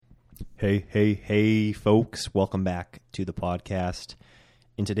Hey, folks. Welcome back to the podcast.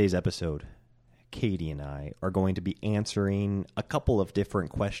 In today's episode, Katie and I are going to be answering a couple of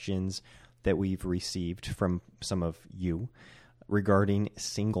different questions that we've received from some of you regarding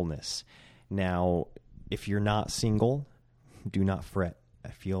singleness. Now, if you're not single, do not fret. I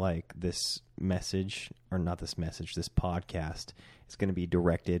feel like this podcast is going to be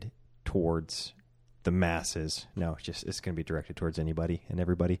directed towards the masses. No, it's going to be directed towards anybody and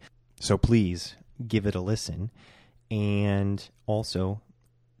everybody. So please give it a listen. And also,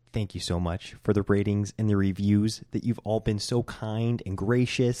 thank you so much for the ratings and the reviews that you've all been so kind and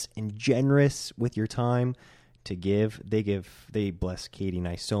gracious and generous with your time to give. They bless Katie and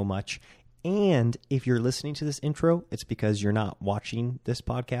I so much. And if you're listening to this intro, it's because you're not watching this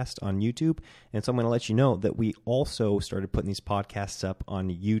podcast on YouTube. And so I'm going to let you know that we also started putting these podcasts up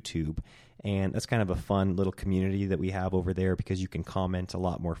on YouTube. And that's kind of a fun little community that we have over there because you can comment a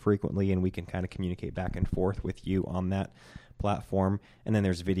lot more frequently and we can kind of communicate back and forth with you on that platform. And then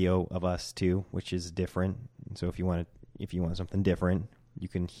there's video of us too, which is different. And so if you want something different, you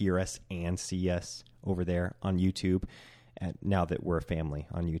can hear us and see us over there on YouTube now that we're a family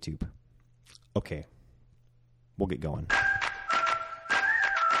on YouTube. Okay, we'll get going.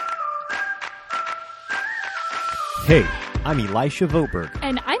 Hey, I'm Elisha Votberg.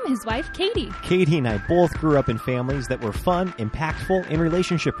 And I'm his wife, Katie. Katie and I both grew up in families that were fun, impactful, and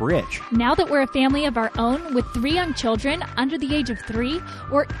relationship rich. Now that we're a family of our own with 3 young children under the age of 3,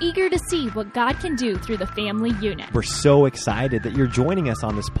 we're eager to see what God can do through the family unit. We're so excited that you're joining us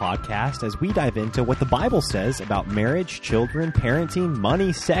on this podcast as we dive into what the Bible says about marriage, children, parenting,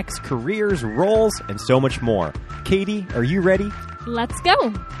 money, sex, careers, roles, and so much more. Katie, are you ready? Let's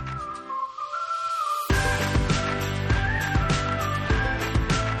go.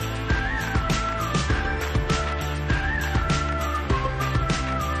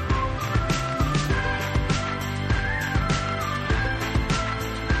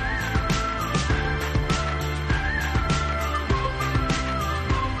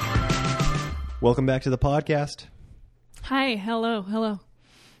 Welcome back to the podcast. Hi, hello. Wow,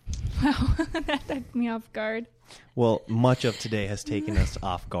 that took me off guard. Well, much of today has taken us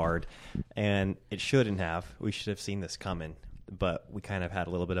off guard, and it shouldn't have. We should have seen this coming, but we kind of had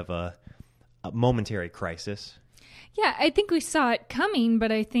a little bit of a momentary crisis. Yeah, I think we saw it coming,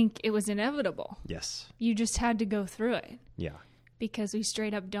 but I think it was inevitable. Yes. You just had to go through it. Yeah. Because we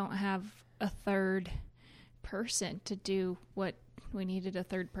straight up don't have a third person to do what we needed a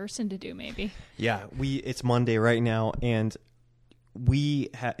third person to do, maybe. Yeah, it's Monday right now, and we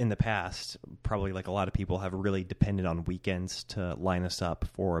in the past, probably like a lot of people, have really depended on weekends to line us up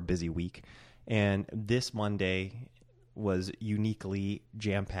for a busy week. And this Monday was uniquely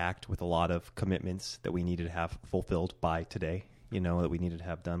jam-packed with a lot of commitments that we needed to have fulfilled by today, that we needed to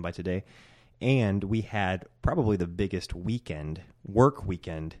have done by today. And we had probably the biggest work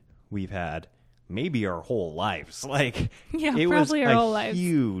weekend we've had maybe our whole lives. It was our whole lives.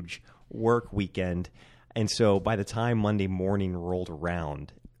 Huge work weekend. And so by the time Monday morning rolled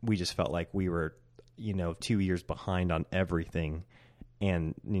around, we just felt like we were, 2 years behind on everything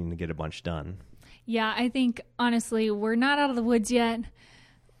and needing to get a bunch done. Yeah, I think, honestly, we're not out of the woods yet.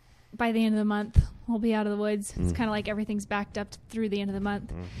 By the end of the month, we'll be out of the woods. It's kind of like everything's backed up through the end of the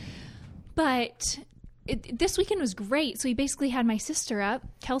month. But this weekend was great. So we basically had my sister up.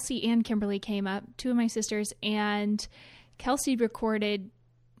 Kelsey and Kimberly came up, 2 of my sisters, and Kelsey recorded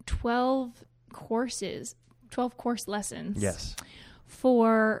 12 course lessons. Yes.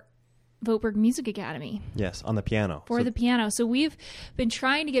 For Votberg Music Academy. Yes, on the piano. The piano. So we've been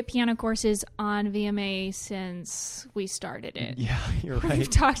trying to get piano courses on VMA since we started it. Yeah, you're right. We've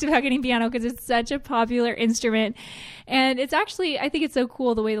talked about getting piano because it's such a popular instrument. And it's actually, I think it's so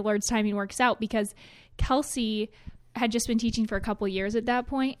cool the way the Lord's timing works out, because Kelsey had just been teaching for a couple years at that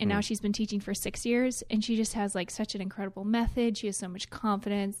point, and now she's been teaching for 6 years, and she just has such an incredible method. She has so much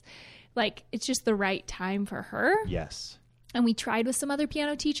confidence. It's just the right time for her. Yes. And we tried with some other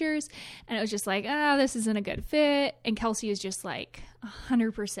piano teachers, and it was just this isn't a good fit. And Kelsey is just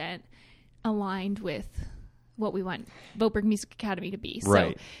 100% aligned with what we want Votberg Music Academy to be.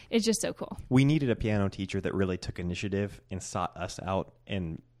 Right. So it's just so cool. We needed a piano teacher that really took initiative and sought us out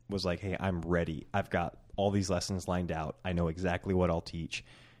and was like, hey, I'm ready. I've got all these lessons lined out. I know exactly what I'll teach.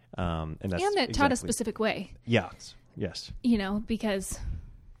 And that taught a specific way. Yes. Because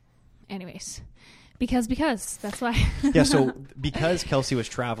anyways, because that's why. Yeah. So because Kelsey was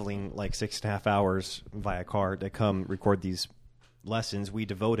traveling 6.5 hours via car to come record these lessons, we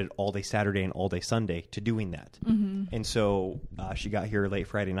devoted all day Saturday and all day Sunday to doing that. Mm-hmm. And so she got here late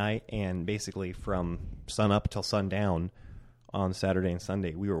Friday night, and basically from sun up till sundown, on Saturday and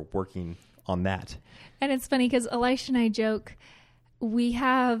Sunday. We were working on that. And it's funny because Elisha and I joke, we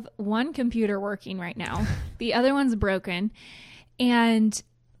have one computer working right now. The other one's broken. And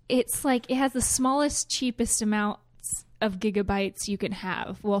it's like it has the smallest, cheapest amounts of gigabytes you can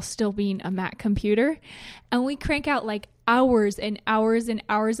have while still being a Mac computer. And we crank out like hours and hours and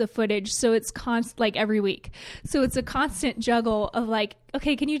hours of footage. So it's like every week. So it's a constant juggle of like,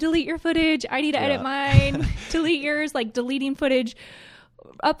 okay, can you delete your footage? I need to edit mine. Delete yours, like deleting footage,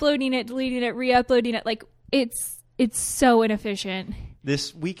 uploading it, deleting it, re-uploading it. Like it's so inefficient.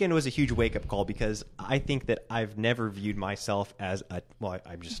 This weekend was a huge wake-up call because I think that I've never viewed myself as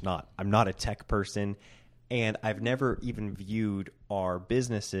I'm not a tech person, and I've never even viewed our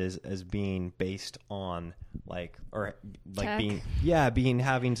businesses as being based on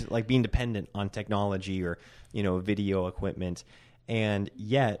being dependent on technology or, video equipment. And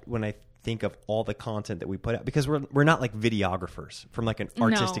yet when I think of all the content that we put out, because we're not like videographers from like an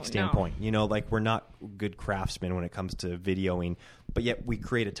artistic standpoint, we're not good craftsmen when it comes to videoing, but yet we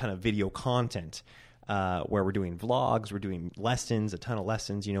create a ton of video content where we're doing vlogs, we're doing lessons, a ton of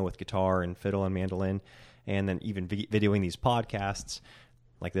lessons, with guitar and fiddle and mandolin, and then even videoing these podcasts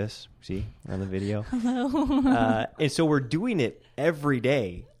like this. See, we're on the video. Hello. And so we're doing it every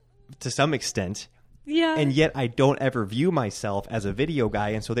day to some extent. Yeah. And yet I don't ever view myself as a video guy.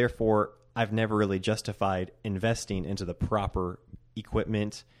 And so therefore I've never really justified investing into the proper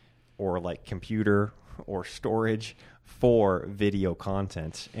equipment or like computer or storage for video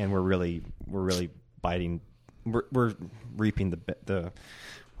content. And we're really biting, we're reaping the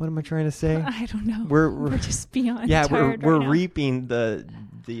what am I trying to say? I don't know. We're just beyond tired. We're right now. reaping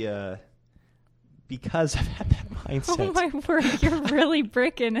the because I've had that mindset. Oh my word, you're really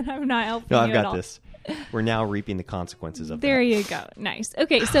bricking and I'm not helping No, you I've at got all. this. We're now reaping the consequences of There that. you go. Nice.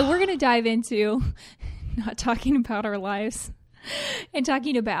 Okay, so we're going to dive into not talking about our lives and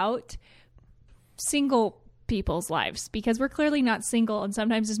talking about single people's lives, because we're clearly not single, and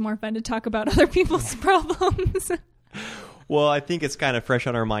sometimes it's more fun to talk about other people's problems. Well, I think it's kind of fresh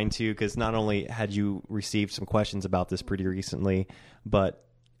on our mind too, because not only had you received some questions about this pretty recently, but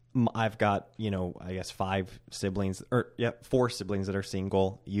I've got, I guess 4 siblings that are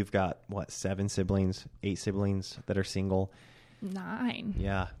single. You've got, 8 siblings that are single? 9.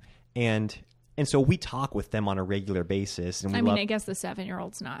 Yeah. And so we talk with them on a regular basis. And I guess the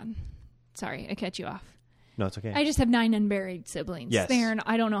 7-year-old's not. Sorry, I cut you off. No, it's okay. I just have 9 unmarried siblings. Yes.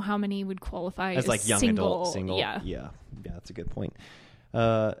 I don't know how many would qualify as like young single. adult, single. Yeah, that's a good point.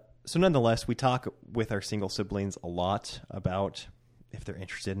 So nonetheless, we talk with our single siblings a lot about if they're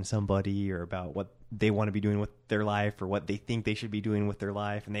interested in somebody or about what they want to be doing with their life or what they think they should be doing with their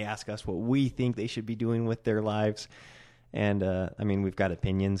life. And they ask us what we think they should be doing with their lives. And we've got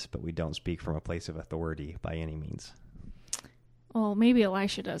opinions, but we don't speak from a place of authority by any means. Well, maybe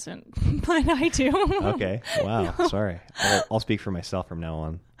Elisha doesn't, but I do. Okay. Wow. No. Sorry. I'll speak for myself from now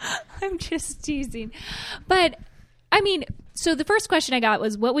on. I'm just teasing. But, so the first question I got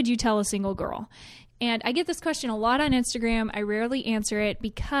was, what would you tell a single girl? And I get this question a lot on Instagram. I rarely answer it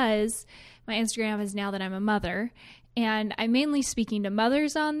because my Instagram is now that I'm a mother. And I'm mainly speaking to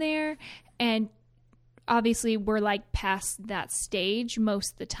mothers on there. And obviously, we're like past that stage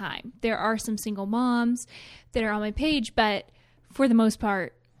most of the time. There are some single moms that are on my page, but for the most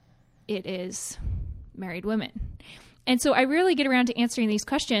part, it is married women. And so I rarely get around to answering these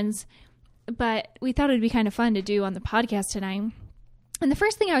questions, but we thought it would be kind of fun to do on the podcast tonight. And the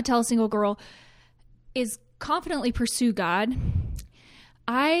first thing I would tell a single girl is confidently pursue God.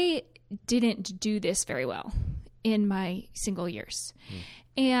 I didn't do this very well in my single years.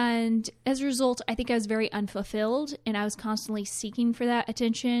 And as a result, I think I was very unfulfilled, and I was constantly seeking for that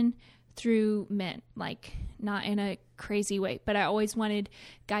attention through men, like not in a crazy way, but I always wanted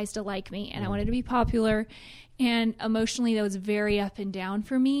guys to like me, and I wanted to be popular. And emotionally, that was very up and down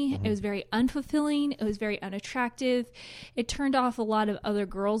for me. It was very unfulfilling. It was very unattractive. It turned off a lot of other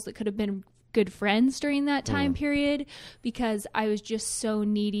girls that could have been good friends during that time period, because I was just so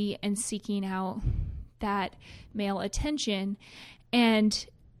needy and seeking out that male attention. And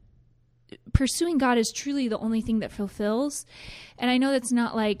pursuing God is truly the only thing that fulfills. And I know that's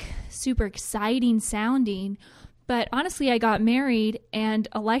not like super exciting sounding, but honestly, I got married, and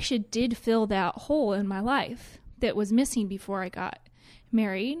Elisha did fill that hole in my life that was missing before I got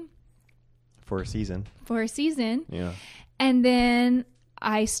married. For a season. Yeah. And then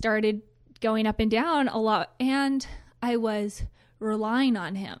I started going up and down a lot, and I was relying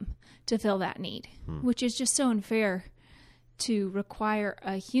on him to fill that need, which is just so unfair to require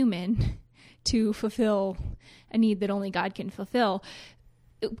a human to fulfill a need that only God can fulfill.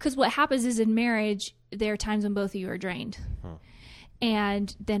 Because what happens is, in marriage, there are times when both of you are drained.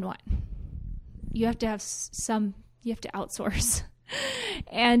 And then what? You have to have you have to outsource.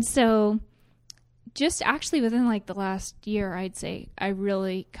 And so just actually within like the last year, I'd say I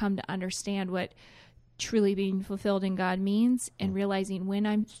really come to understand what truly being fulfilled in God means, and realizing when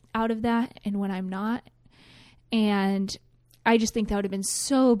I'm out of that and when I'm not. And I just think that would have been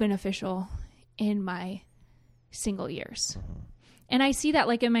so beneficial in my single years. And I see that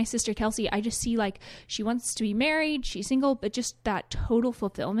like in my sister Kelsey, I just see like she wants to be married, she's single, but just that total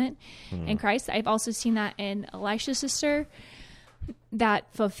fulfillment in Christ. I've also seen that in Elisha's sister, that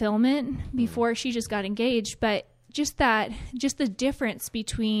fulfillment before she just got engaged. But just the difference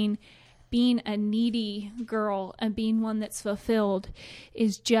between being a needy girl and being one that's fulfilled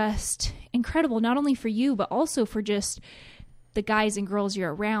is just incredible, not only for you, but also for just the guys and girls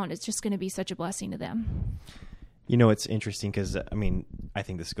you're around. It's just going to be such a blessing to them. You know, it's interesting because, I mean, I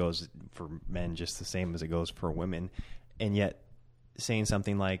think this goes for men just the same as it goes for women. And yet saying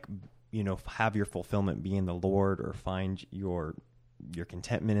something like, you know, have your fulfillment be in the Lord, or find your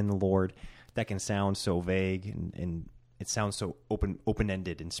contentment in the Lord, that can sound so vague and it sounds so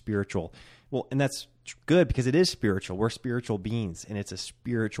open-ended and spiritual. Well, and that's good because it is spiritual. We're spiritual beings, and it's a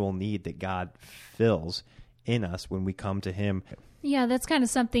spiritual need that God fills in us when we come to Him. Yeah, that's kind of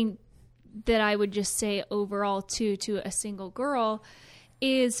something that I would just say overall to a single girl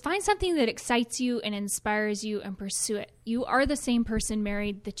is find something that excites you and inspires you and pursue it. You are the same person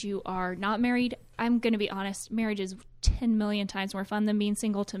married that you are not married. I'm going to be honest, marriage is 10 million times more fun than being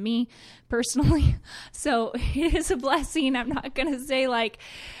single to me personally. So it is a blessing. I'm not going to say like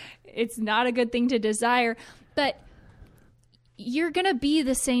it's not a good thing to desire, but you're going to be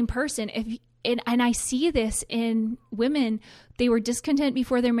the same person. And I see this in women. They were discontent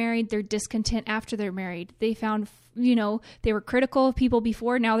before they're married. They're discontent after they're married. They found, you know, they were critical of people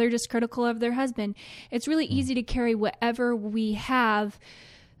before. Now they're just critical of their husband. It's really easy to carry whatever we have,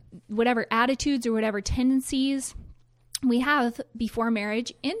 whatever attitudes or whatever tendencies we have before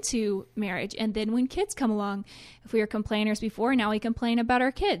marriage into marriage. And then when kids come along, if we were complainers before, now we complain about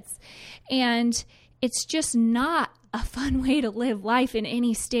our kids. And it's just not a fun way to live life in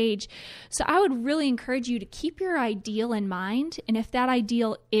any stage. So I would really encourage you to keep your ideal in mind. And if that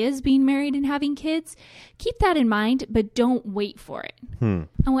ideal is being married and having kids, keep that in mind, but don't wait for it. And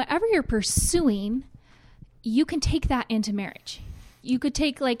whatever you're pursuing, you can take that into marriage. You could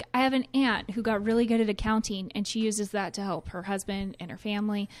take, like, I have an aunt who got really good at accounting, and she uses that to help her husband and her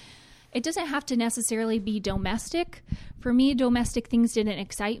family. It doesn't have to necessarily be domestic. For me, domestic things didn't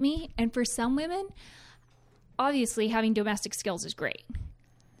excite me. And for some women, obviously having domestic skills is great.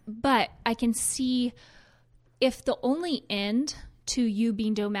 But I can see if the only end to you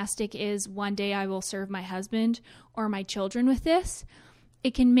being domestic is one day I will serve my husband or my children with this,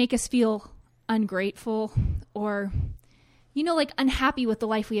 it can make us feel ungrateful or, you know, like unhappy with the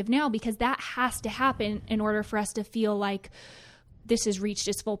life we have now, because that has to happen in order for us to feel like this has reached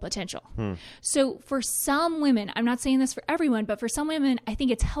its full potential. So for some women, I'm not saying this for everyone, but for some women, I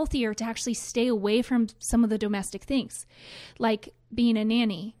think it's healthier to actually stay away from some of the domestic things, like being a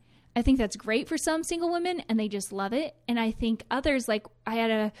nanny. I think that's great for some single women and they just love it. And I think others, like I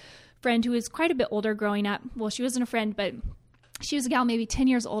had a friend who was quite a bit older growing up. Well, she wasn't a friend, but she was a gal maybe 10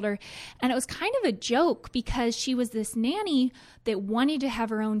 years older. And it was kind of a joke because she was this nanny that wanted to have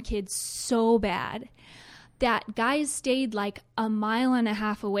her own kids so bad that guys stayed like a mile and a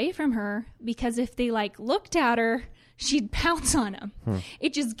half away from her because if they like looked at her, she'd pounce on them.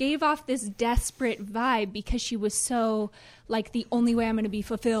 It just gave off this desperate vibe because she was so like, the only way I'm going to be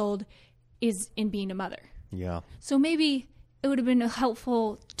fulfilled is in being a mother. Yeah. So maybe it would have been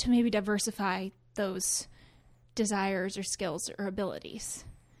helpful to maybe diversify those desires or skills or abilities.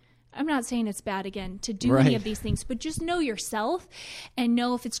 I'm not saying it's bad, again, to do any of these things, but just know yourself and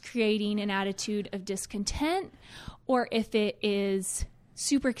know if it's creating an attitude of discontent or if it is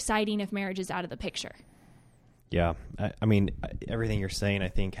super exciting if marriage is out of the picture. Yeah. I mean, everything you're saying, I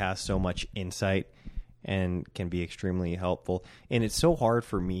think, has so much insight and can be extremely helpful. And it's so hard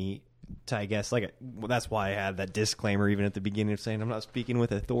for me to, I guess, like, well, that's why I had that disclaimer even at the beginning of saying I'm not speaking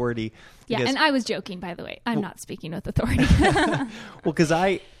with authority. Yeah, and I was joking, by the way. I'm not speaking with authority. Well, because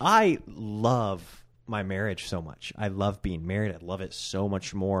I love my marriage so much. I love being married. I love it so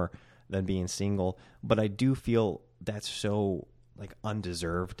much more than being single. But I do feel that's so like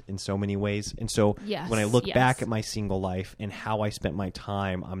undeserved in so many ways. And so when I look back at my single life and how I spent my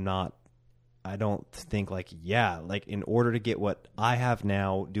time, I don't think like, like in order to get what I have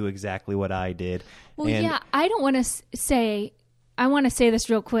now, do exactly what I did. Well, I don't want to say, I want to say this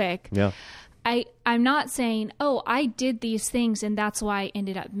real quick. Yeah. I'm not saying, oh, I did these things and that's why I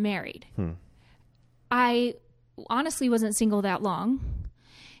ended up married. I honestly wasn't single that long.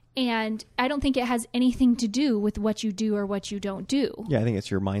 And I don't think it has anything to do with what you do or what you don't do. Yeah, I think it's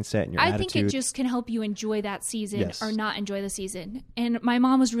your mindset and your attitude. I think it just can help you enjoy that season Yes. or not enjoy the season. And my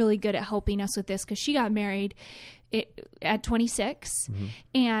mom was really good at helping us with this because she got married at 26.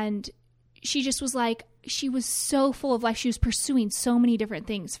 And she just was like, she was so full of life. She was pursuing so many different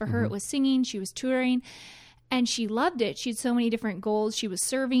things. For her, it was singing. She was touring. And she loved it. She had so many different goals. She was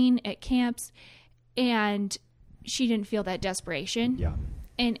serving at camps. And she didn't feel that desperation. Yeah.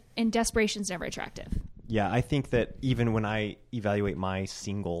 And desperation's never attractive. Yeah, I think that even when I evaluate my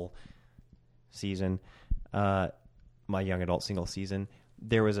single season, my young adult single season,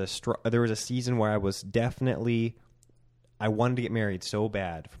 there was a season where I was definitely, I wanted to get married so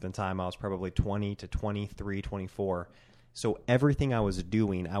bad from the time I was probably 20 to 23, 24. So everything I was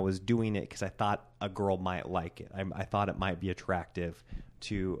doing it because I thought a girl might like it. I thought it might be attractive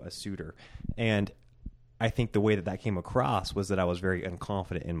to a suitor. And I think the way that came across was that I was very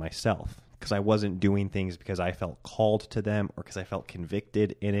unconfident in myself because I wasn't doing things because I felt called to them or because I felt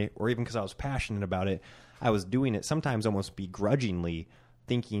convicted in it or even because I was passionate about it. I was doing it sometimes almost begrudgingly,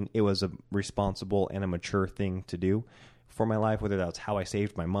 thinking it was a responsible and a mature thing to do for my life, whether that's how I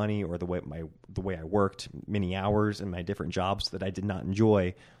saved my money or the way I worked many hours in my different jobs that I did not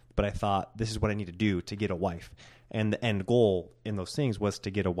enjoy. But I thought this is what I need to do to get a wife. And the end goal in those things was to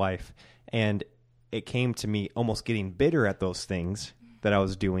get a wife. And it came to me almost getting bitter at those things that I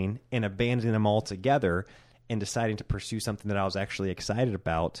was doing and abandoning them altogether and deciding to pursue something that I was actually excited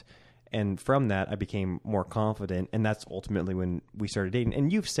about. And from that, I became more confident. And that's ultimately when we started dating.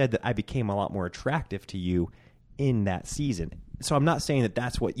 And you've said that I became a lot more attractive to you in that season. So I'm not saying that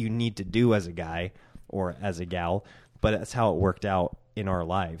that's what you need to do as a guy or as a gal, but that's how it worked out in our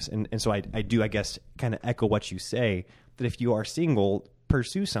lives. And so I do, I guess, kind of echo what you say, that if you are single,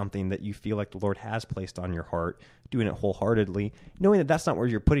 pursue something that you feel like the Lord has placed on your heart, doing it wholeheartedly, knowing that that's not where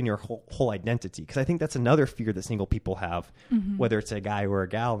you're putting your whole identity. Because I think that's another fear that single people have, whether it's a guy or a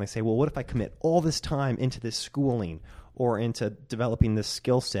gal, and they say, well, what if I commit all this time into this schooling or into developing this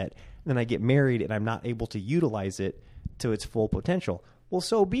skill set, and then I get married and I'm not able to utilize it to its full potential? Well,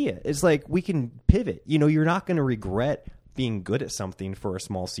 so be it. It's like we can pivot. You're not going to regret being good at something for a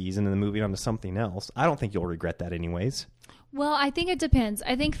small season and then moving on to something else. I don't think you'll regret that anyways. Well, I think it depends.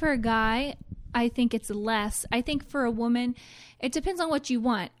 I think for a guy, I think it's less. I think for a woman, it depends on what you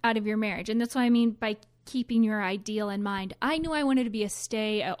want out of your marriage. And that's what I mean by keeping your ideal in mind. I knew I wanted to be a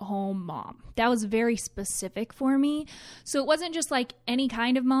stay-at-home mom. That was very specific for me. So it wasn't just like any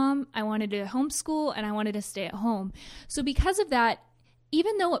kind of mom. I wanted to homeschool and I wanted to stay at home. So because of that,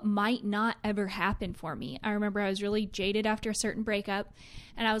 even though it might not ever happen for me, I remember I was really jaded after a certain breakup.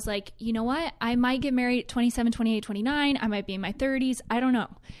 And I was like, you know what? I might get married at 27, 28, 29. I might be in my 30s. I don't know.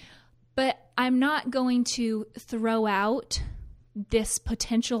 But I'm not going to throw out this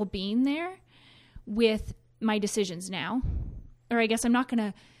potential being there with my decisions now. Or I guess I'm not going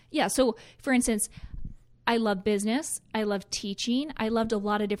to. Yeah. So for instance, I love business. I love teaching. I loved a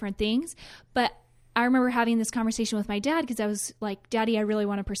lot of different things. But I remember having this conversation with my dad because I was like, Daddy, I really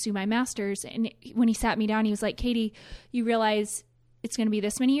want to pursue my master's. And when he sat me down, he was like, Katie, you realize it's going to be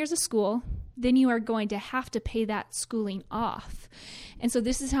this many years of school. Then you are going to have to pay that schooling off. And so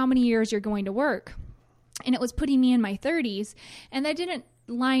this is how many years you're going to work. And it was putting me in my 30s. And that didn't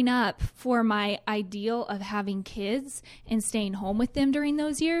line up for my ideal of having kids and staying home with them during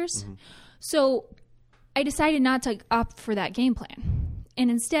those years. Mm-hmm. So I decided not to opt for that game plan. And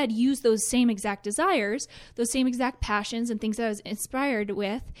instead use those same exact desires, those same exact passions and things that I was inspired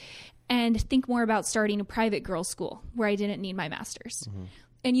with, and think more about starting a private girls' school where I didn't need my master's. Mm-hmm.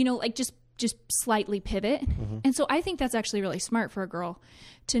 And, like just slightly pivot. Mm-hmm. And so I think that's actually really smart for a girl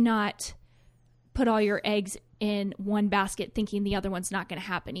to not put all your eggs in one basket thinking the other one's not going to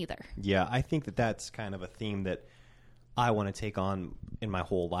happen either. Yeah, I think that that's kind of a theme that I want to take on in my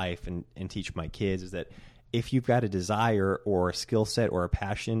whole life and teach my kids, is that if you've got a desire or a skill set or a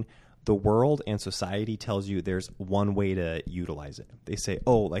passion, the world and society tells you there's one way to utilize it. They say,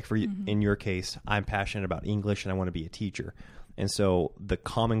 oh, like for mm-hmm. in your case, I'm passionate about English and I want to be a teacher. And so the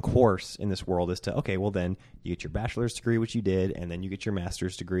common course in this world is to, okay, well then you get your bachelor's degree, which you did, and then you get your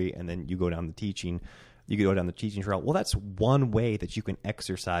master's degree, and then you go down the teaching. You can go down the teaching trail. Well, that's one way that you can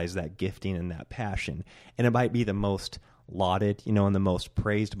exercise that gifting and that passion. And it might be the most lauded, and the most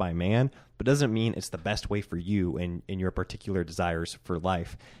praised by man, but doesn't mean it's the best way for you and in your particular desires for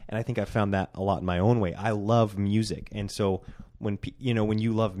life. And I think I found that a lot in my own way. I love music. And so when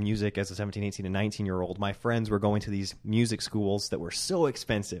you love music as a 17, 18, and 19-year-old, my friends were going to these music schools that were so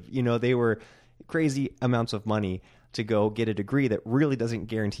expensive. They were crazy amounts of money. to go get a degree that really doesn't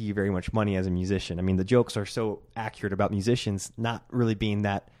guarantee you very much money as a musician. I mean, the jokes are so accurate about musicians not really being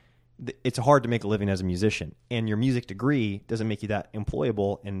that. It's hard to make a living as a musician, and your music degree doesn't make you that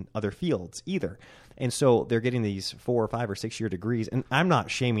employable in other fields either. And so they're getting these 4 or 5 or 6 year degrees, and I'm not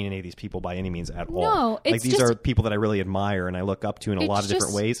shaming any of these people by any means at all. No, it's like these just, are people that I really admire and I look up to in a lot of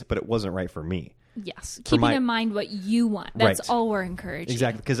different ways, but it wasn't right for me. Yes, keeping in mind what you want. That's all we're encouraging.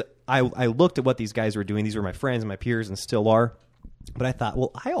 Exactly, because I looked at what these guys were doing. These were my friends and my peers and still are. But I thought,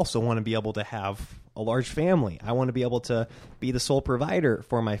 well, I also want to be able to have a large family. I want to be able to be the sole provider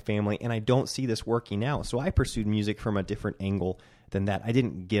for my family, and I don't see this working out. So I pursued music from a different angle than that. I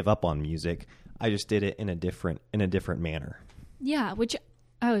didn't give up on music. I just did it in a different manner. Yeah, which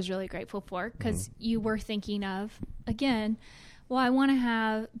I was really grateful for, because you were thinking of, again, well, I want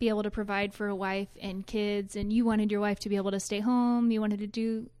to be able to provide for a wife and kids, and you wanted your wife to be able to stay home. You wanted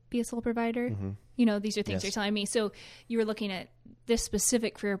to be a sole provider. You know, these are things you're telling me. So you were looking at this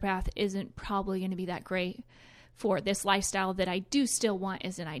specific career path isn't probably going to be that great for this lifestyle that I do still want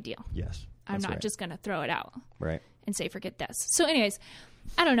as an ideal. Yes. I'm not just going to throw it out and say, forget this. So anyways,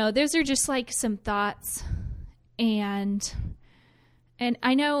 I don't know. Those are just like some thoughts, and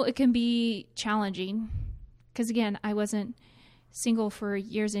I know it can be challenging because, again, I wasn't single for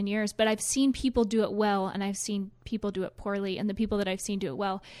years and years, but I've seen people do it well, and I've seen people do it poorly, and the people that I've seen do it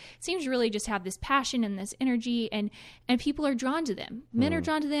well seems to really just have this passion and this energy, and people are drawn to them. Men are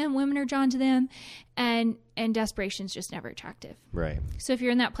drawn to them, women are drawn to them, and desperation is just never attractive. Right. So if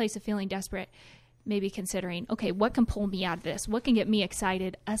you're in that place of feeling desperate, maybe considering, okay, what can pull me out of this? What can get me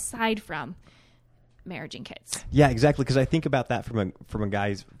excited aside from marriage and kids? Yeah, exactly. Because I think about that from a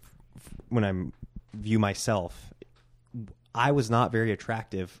guy's, when I view myself, I was not very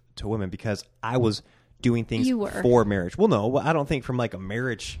attractive to women because I was doing things for marriage. Well, no, I don't think from like a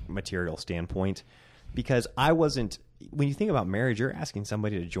marriage material standpoint, because I wasn't. When you think about marriage, you're asking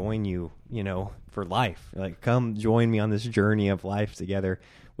somebody to join you, you know, for life. Like, come join me on this journey of life together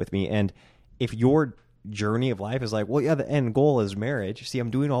with me. And if your journey of life is like, well, yeah, the end goal is marriage. See, I'm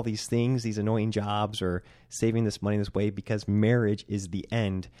doing all these things, these annoying jobs, or saving this money this way because marriage is the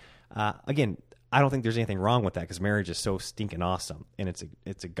end. Again, I don't think there's anything wrong with that because marriage is so stinking awesome and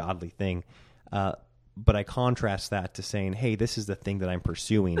it's a godly thing. But I contrast that to saying, hey, this is the thing that I'm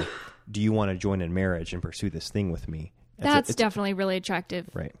pursuing. Do you want to join in marriage and pursue this thing with me? That's definitely really attractive.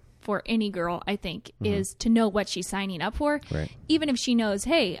 Right. For any girl, I think, is to know what she's signing up for. Right. Even if she knows,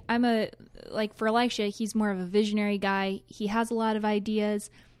 hey, for Elisha, he's more of a visionary guy. He has a lot of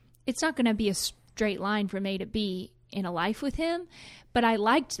ideas. It's not going to be a straight line from A to B in a life with him. But I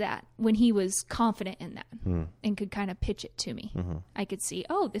liked that when he was confident in that and could kind of pitch it to me. I could see,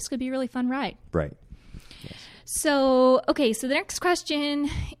 oh, this could be a really fun ride. Right. Yes. So the next question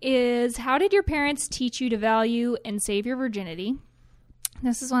is, how did your parents teach you to value and save your virginity?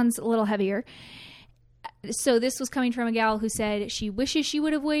 This one's a little heavier. So this was coming from a gal who said she wishes she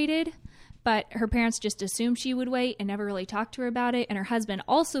would have waited, but her parents just assumed she would wait and never really talked to her about it. And her husband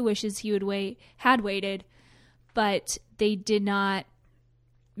also wishes he had waited, but they did not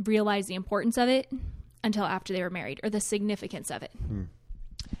realize the importance of it until after they were married, or the significance of it.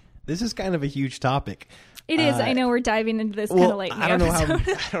 This is kind of a huge topic. It is. I know we're diving into this kind of late in the episode.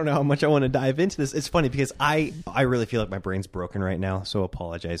 I don't know how much I want to dive into this. It's funny because I really feel like my brain's broken right now, so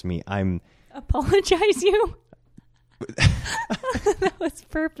apologize me. Apologize you? That was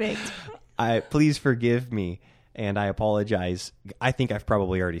perfect. Please forgive me, and I apologize. I think I've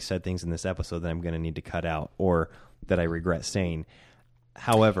probably already said things in this episode that I'm going to need to cut out or that I regret saying.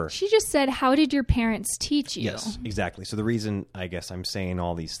 However, she just said, how did your parents teach you? Yes, exactly. So the reason I guess I'm saying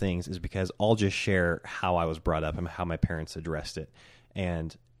all these things is because I'll just share how I was brought up and how my parents addressed it.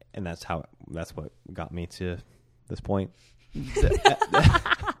 And that's what got me to this point. And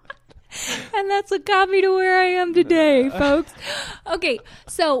that's what got me to where I am today, folks. Okay,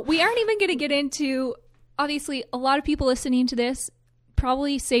 so we aren't even going to get into, obviously, a lot of people listening to this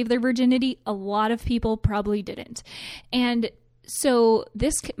probably saved their virginity. A lot of people probably didn't. And so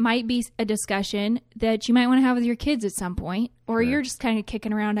this might be a discussion that you might want to have with your kids at some point, or you're just kind of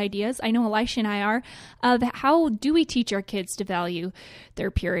kicking around ideas. I know Elisha and I are, of how do we teach our kids to value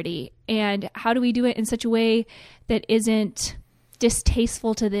their purity, and how do we do it in such a way that isn't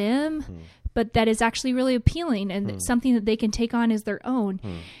distasteful to them, but that is actually really appealing and something that they can take on as their own.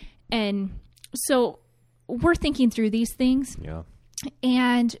 And so we're thinking through these things. Yeah.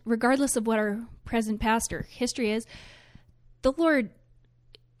 And regardless of what our present past or history is, the Lord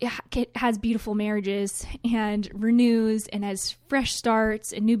has beautiful marriages and renews and has fresh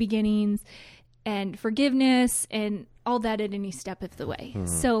starts and new beginnings and forgiveness and all that at any step of the way.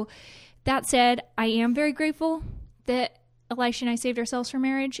 So that said, I am very grateful that Elisha and I saved ourselves from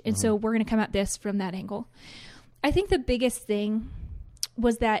marriage. And so we're going to come at this from that angle. I think the biggest thing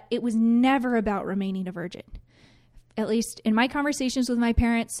was that it was never about remaining a virgin. At least in my conversations with my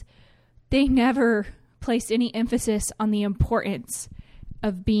parents, they never placed any emphasis on the importance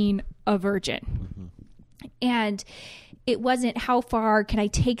of being a virgin. And it wasn't how far can I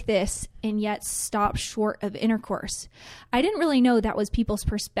take this and yet stop short of intercourse. I didn't really know that was people's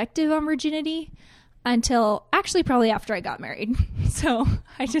perspective on virginity until actually probably after I got married. So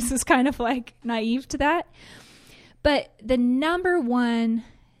I just was kind of like naive to that. But the number one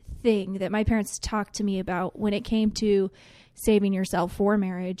thing that my parents talked to me about when it came to saving yourself for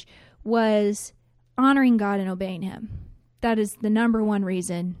marriage was honoring God and obeying him. That is the number one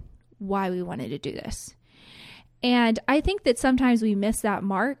reason why we wanted to do this. And I think that sometimes we miss that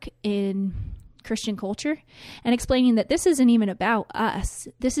mark in Christian culture and explaining that this isn't even about us.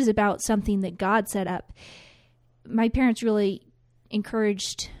 This is about something that God set up. My parents really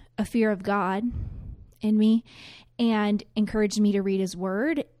encouraged a fear of God in me and encouraged me to read his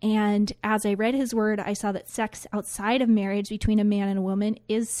word. And as I read his word, I saw that sex outside of marriage between a man and a woman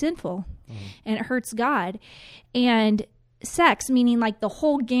is sinful and it hurts God. And sex, meaning like the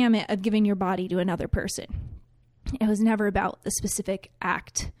whole gamut of giving your body to another person. It was never about the specific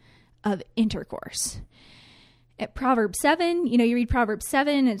act of intercourse. At Proverbs 7, you read Proverbs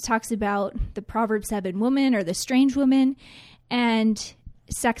 7, and it talks about the Proverbs 7 woman or the strange woman, and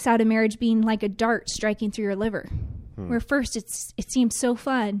sex out of marriage being like a dart striking through your liver. Where first it seems so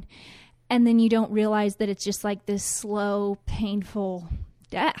fun, and then you don't realize that it's just like this slow, painful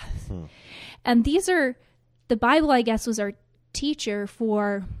death. And the Bible, I guess, was our teacher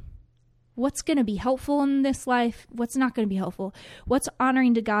for what's going to be helpful in this life, what's not going to be helpful, what's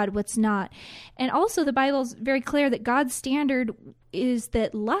honoring to God, what's not. And also the Bible is very clear that God's standard is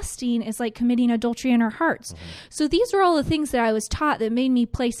that lusting is like committing adultery in our hearts. So these are all the things that I was taught that made me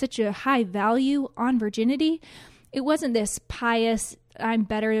place such a high value on virginity. It wasn't this pious, I'm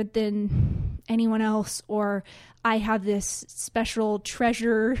better than anyone else, or I have this special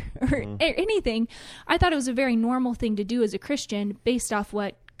treasure or anything. I thought it was a very normal thing to do as a Christian based off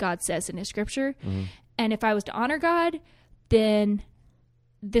what God says in his scripture. And if I was to honor God, then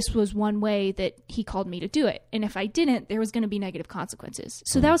this was one way that he called me to do it. And if I didn't, there was going to be negative consequences.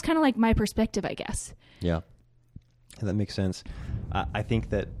 So that was kind of like my perspective, I guess. Yeah, that makes sense. I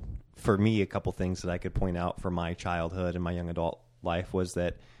think that for me, a couple things that I could point out from my childhood and my young adult life was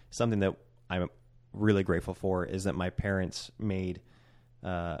that something that I'm really grateful for is that my parents made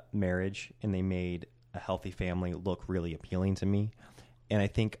marriage and they made a healthy family look really appealing to me. And I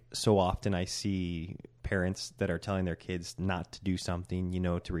think so often I see parents that are telling their kids not to do something,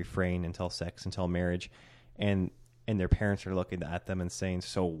 to refrain until sex, until marriage. And their parents are looking at them and saying,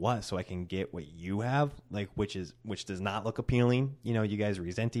 so what? So I can get what you have, which does not look appealing. You guys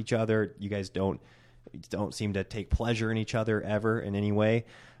resent each other. You guys don't seem to take pleasure in each other ever in any way.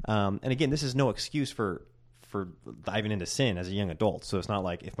 And again, this is no excuse for diving into sin as a young adult. So it's not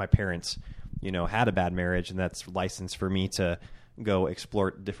like if my parents, had a bad marriage and that's license for me to go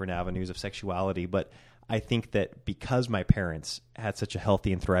explore different avenues of sexuality. But I think that because my parents had such a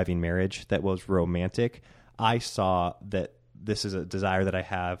healthy and thriving marriage that was romantic, I saw that this is a desire that I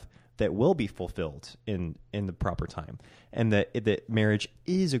have that will be fulfilled in the proper time. And that marriage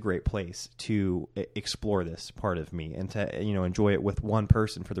is a great place to explore this part of me and to, enjoy it with one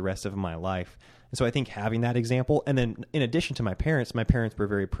person for the rest of my life. And so I think having that example, and then in addition to my parents were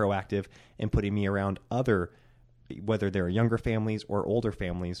very proactive in putting me around other, whether they're younger families or older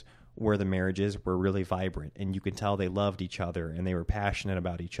families, where the marriages were really vibrant and you could tell they loved each other and they were passionate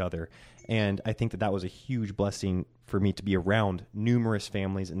about each other. And I think that was a huge blessing for me to be around numerous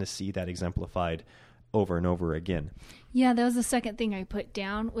families and to see that exemplified over and over again. Yeah, that was the second thing I put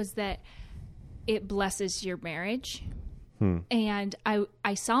down, was that it blesses your marriage. And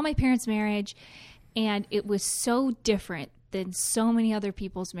I saw my parents' marriage, and it was so different than so many other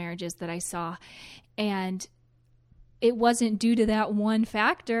people's marriages that I saw. And it wasn't due to that one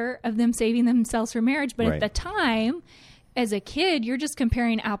factor of them saving themselves for marriage. But Right. at the time, as a kid, you're just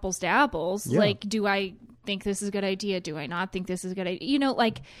comparing apples to apples. Yeah. Like, do I think this is a good idea? Do I not think this is a good idea?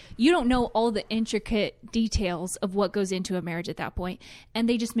 You don't know all the intricate details of what goes into a marriage at that point. And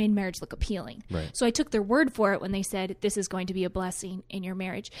they just made marriage look appealing. Right. So I took their word for it when they said, this is going to be a blessing in your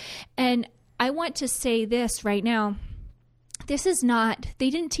marriage. And I want to say this right now. This is not, they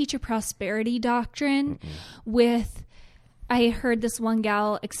didn't teach a prosperity doctrine with, I heard this one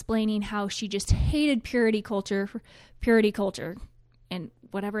gal explaining how she just hated purity culture, and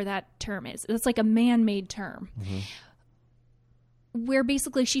whatever that term is. It's like a man-made term. where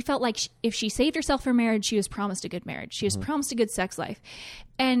basically she felt like if she saved herself for marriage, she was promised a good marriage. She was promised a good sex life.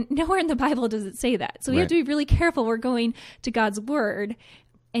 And nowhere in the Bible does it say that. So we have to be really careful. We're going to God's word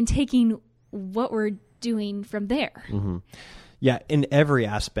and taking what we're doing from there. Yeah, in every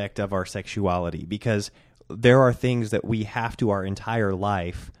aspect of our sexuality, because there are things that we have to our entire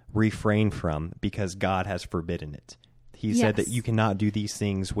life refrain from because God has forbidden it. He said that you cannot do these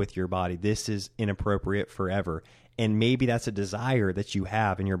things with your body. This is inappropriate forever. And maybe that's a desire that you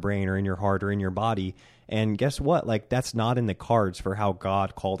have in your brain or in your heart or in your body. And guess what? Like, that's not in the cards for how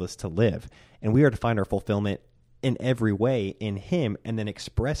God called us to live. And we are to find our fulfillment in every way in Him and then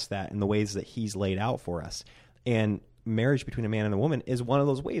express that in the ways that He's laid out for us. And marriage between a man and a woman is one of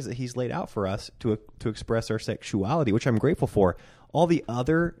those ways that He's laid out for us to express our sexuality, which I'm grateful for. All the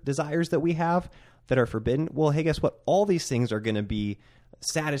other desires that we have that are forbidden, well, hey, guess what? All these things are going to be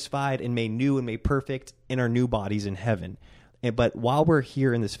satisfied and made new and made perfect in our new bodies in heaven. But while we're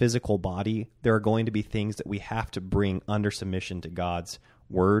here in this physical body, there are going to be things that we have to bring under submission to God's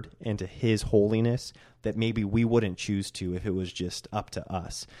word and to His holiness that maybe we wouldn't choose to if it was just up to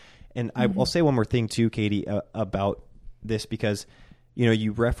us. And I'll say one more thing too, Katie, about this, because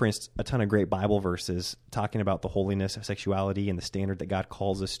you referenced a ton of great Bible verses talking about the holiness of sexuality and the standard that God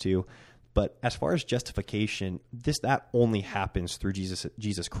calls us to. But as far as justification, that only happens through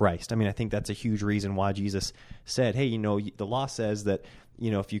Jesus Christ. I mean, I think that's a huge reason why Jesus said, hey, the law says that,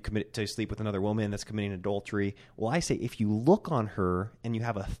 if you commit to sleep with another woman, that's committing adultery. Well, I say if you look on her and you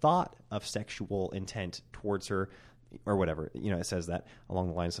have a thought of sexual intent towards her or whatever, it says that along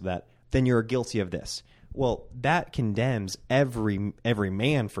the lines of that, then you're guilty of this. Well, that condemns every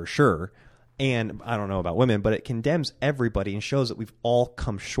man for sure. And I don't know about women, but it condemns everybody and shows that we've all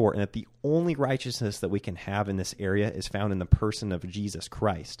come short and that the only righteousness that we can have in this area is found in the person of Jesus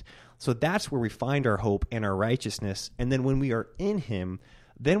Christ. So that's where we find our hope and our righteousness. And then when we are in Him,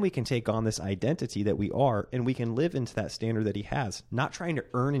 then we can take on this identity that we are, and we can live into that standard that He has, not trying to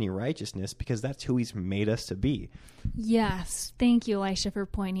earn any righteousness, because that's who He's made us to be. Yes. Thank you, Elisha, for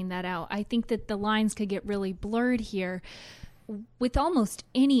pointing that out. I think that the lines could get really blurred here with almost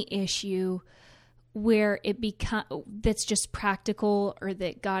any issue where that's just practical or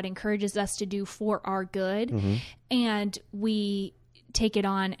that God encourages us to do for our good, and we take it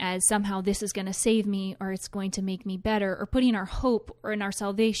on as somehow this is going to save me or it's going to make me better, or putting our hope or in our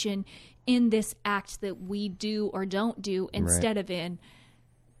salvation in this act that we do or don't do instead of in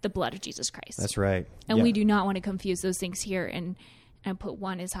the blood of Jesus Christ. That's right. And we do not want to confuse those things here and put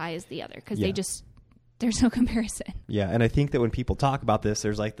one as high as the other, because there's no comparison. Yeah, and I think that when people talk about this,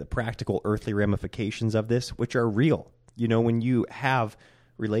 there's like the practical earthly ramifications of this, which are real. When you have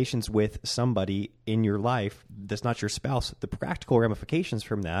relations with somebody in your life that's not your spouse, the practical ramifications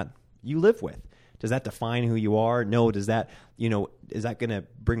from that you live with. Does that define who you are? No. Does that, is that going to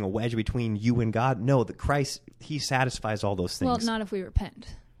bring a wedge between you and God? No, that Christ, He satisfies all those things. Well, not if we repent.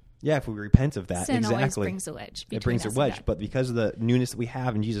 Yeah, if we repent of that. Sin always brings a wedge. It brings a wedge, but because of the newness that we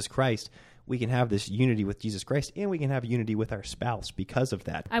have in Jesus Christ, we can have this unity with Jesus Christ, and we can have unity with our spouse because of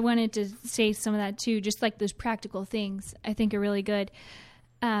that. I wanted to say some of that too, just like those practical things I think are really good.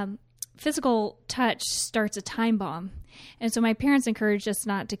 Physical touch starts a time bomb. And so my parents encouraged us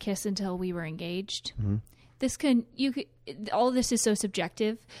not to kiss until we were engaged. All of this is so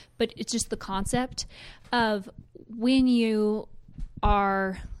subjective, but it's just the concept of when you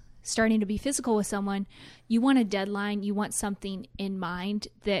are starting to be physical with someone, you want a deadline, you want something in mind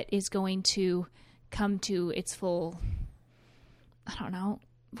that is going to come to its full, I don't know,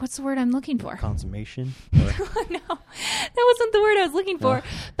 what's the word I'm looking for? Consummation? No, that wasn't the word I was looking for.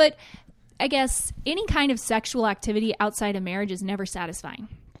 But I guess any kind of sexual activity outside of marriage is never satisfying.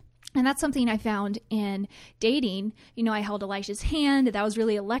 And that's something I found in dating. I held Elisha's hand. That was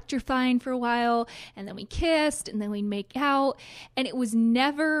really electrifying for a while. And then we kissed, and then we'd make out. And it was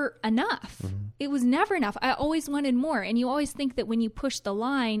never enough. It was never enough. I always wanted more. And you always think that when you push the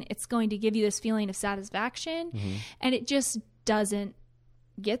line, it's going to give you this feeling of satisfaction. And it just doesn't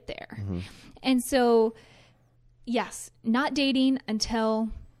get there. And so, yes, not dating until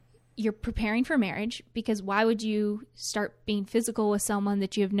you're preparing for marriage, because why would you start being physical with someone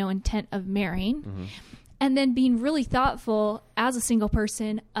that you have no intent of marrying? And then being really thoughtful as a single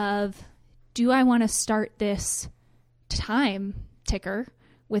person of, do I want to start this time ticker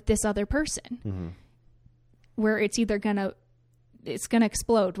with this other person where it's either going to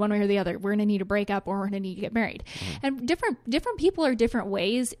explode one way or the other. We're going to need to break up or we're going to need to get married. And different people are different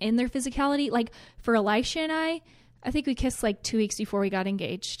ways in their physicality. Like for Elisha and I think we kissed like 2 weeks before we got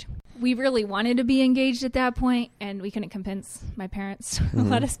engaged. We really wanted to be engaged at that point, and we couldn't convince my parents to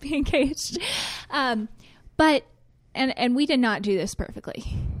let us be engaged. But and we did not do this perfectly,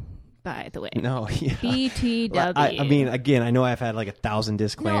 by the way. No, yeah. BTW. I mean, again, I know I've had like 1,000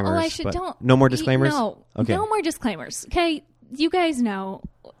 disclaimers. No, Elisha, don't. No more disclaimers? No. Okay. No more disclaimers. Okay. You guys know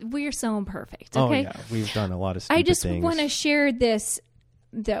we're so imperfect. Okay. Oh, yeah. We've done a lot of stupid I just things. want to share this,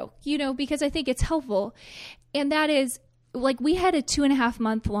 though, because I think it's helpful. And that is, like, we had a 2.5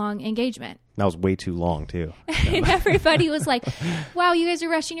 month long engagement. That was way too long, too. And everybody was like, wow, you guys are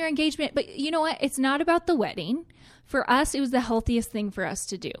rushing your engagement. But you know what? It's not about the wedding. For us, it was the healthiest thing for us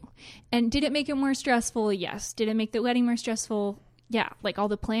to do. And did it make it more stressful? Yes. Did it make the wedding more stressful? Yeah. Like all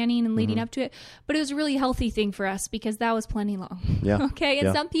the planning and leading up to it. But it was a really healthy thing for us because that was plenty long. Yeah. Okay.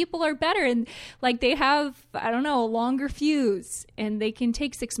 And some people are better and like they have, I don't know, a longer fuse and they can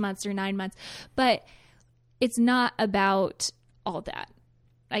take 6 months or 9 months. But it's not about all that,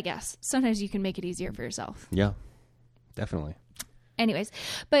 I guess. Sometimes you can make it easier for yourself. Yeah, definitely. Anyways,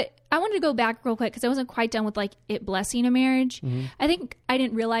 but I wanted to go back real quick because I wasn't quite done with like it blessing a marriage. I think I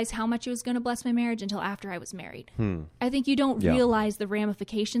didn't realize how much it was going to bless my marriage until after I was married. I think you don't realize the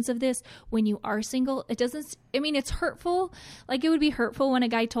ramifications of this when you are single. It doesn't, I mean, it's hurtful. Like it would be hurtful when a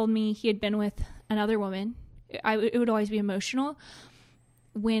guy told me he had been with another woman. It would always be emotional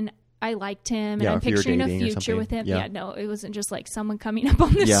when I liked him and I'm picturing a future with him. Yeah, no, it wasn't just like someone coming up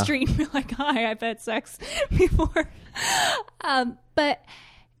on the street and be like, hi, I've had sex before. But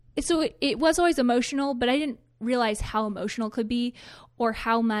so it was always emotional, but I didn't realize how emotional it could be or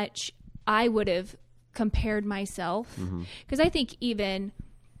how much I would have compared myself. Because I think even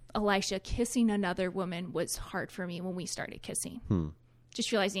Elisha kissing another woman was hard for me when we started kissing.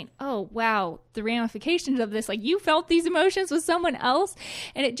 Just realizing, oh, wow, the ramifications of this, like you felt these emotions with someone else.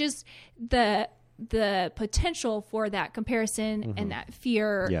 And it just, the potential for that comparison and that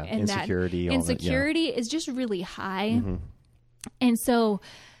fear and insecurity, that insecurity is just really high. And so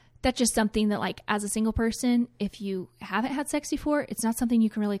that's just something that like as a single person, if you haven't had sex before, it's not something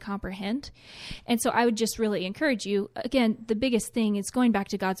you can really comprehend. And so I would just really encourage you, again, the biggest thing is going back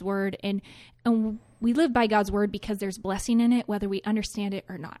to God's word and we live by God's word because there's blessing in it, whether we understand it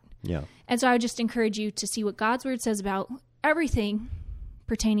or not. Yeah. And so I would just encourage you to see what God's word says about everything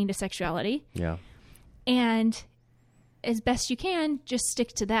pertaining to sexuality. Yeah. And as best you can, just stick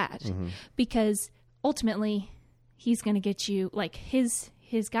to that because ultimately he's going to get you like his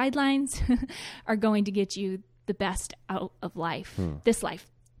guidelines are going to get you the best out of life, this life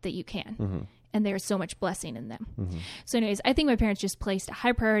that you can. And there's so much blessing in them. So anyways, I think my parents just placed a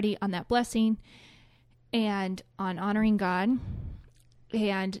high priority on that blessing and on honoring God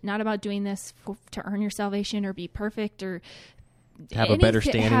and not about doing this to earn your salvation or be perfect or have a better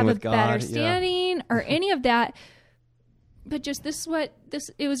standing with God. Better standing or any of that. But just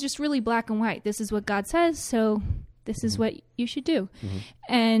it was just really black and white. This is what God says. So this is what you should do.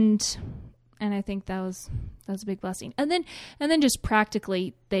 And I think that was a big blessing. And then just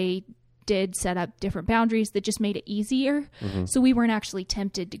practically they did set up different boundaries that just made it easier. So we weren't actually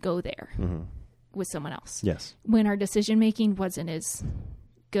tempted to go there with someone else. Yes. When our decision making wasn't as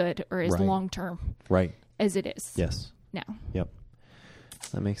good or as long term as it is. Yes. Now. Yep.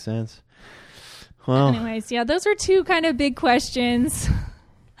 That makes sense. Well, anyways, yeah, those are two kind of big questions.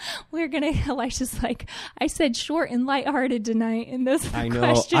 Elisha's like, I said short and lighthearted tonight, and those are the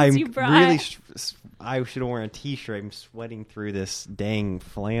questions you brought. I should have worn a t-shirt. I'm sweating through this dang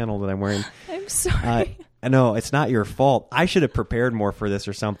flannel that I'm wearing. I'm sorry. No, it's not your fault. I should have prepared more for this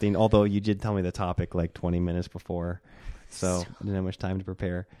or something, although you did tell me the topic like 20 minutes before, so I didn't have much time to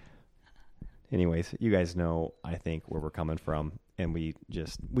prepare. Anyways, you guys know, I think, where we're coming from. And we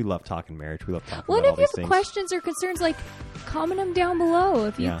love talking marriage. We love talking about all these things. If you have questions or concerns, like, comment them down below.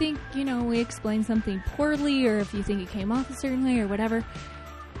 If you think, we explained something poorly or if you think it came off a certain way or whatever,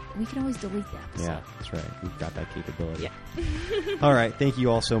 we can always delete that. Yeah, that's right. We've got that capability. Yeah. All right. Thank you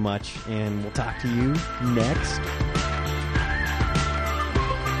all so much. And we'll talk to you next